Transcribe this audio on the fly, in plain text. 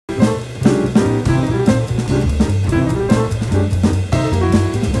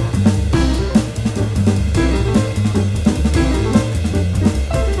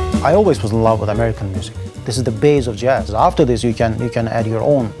I always was in love with American music. This is the base of jazz. After this, you can add your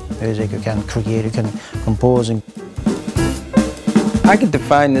own music, you can create, you can compose. I could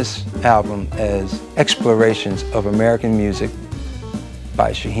define this album as explorations of American music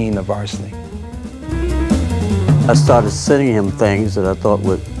by Shahin Novrasli. I started sending him things that I thought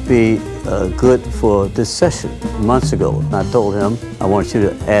would be good for this session months ago. And I told him, I want you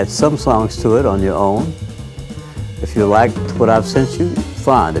to add some songs to it on your own. If you liked what I've sent you,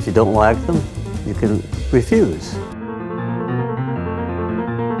 fine. If you don't like them, you can refuse.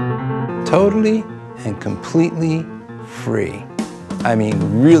 Totally and completely free. I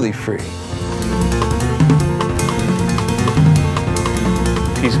mean, really free.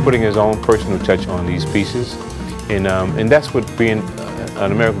 He's putting his own personal touch on these pieces, and that's what being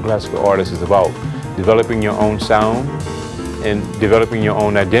an American classical artist is about, developing your own sound and developing your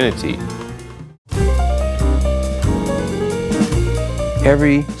own identity.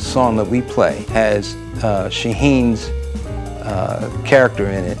 Every song that we play has Shahin's character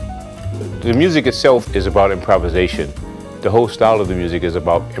in it. The music itself is about improvisation. The whole style of the music is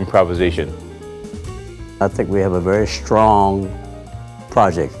about improvisation. I think we have a very strong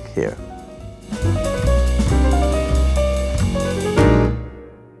project here.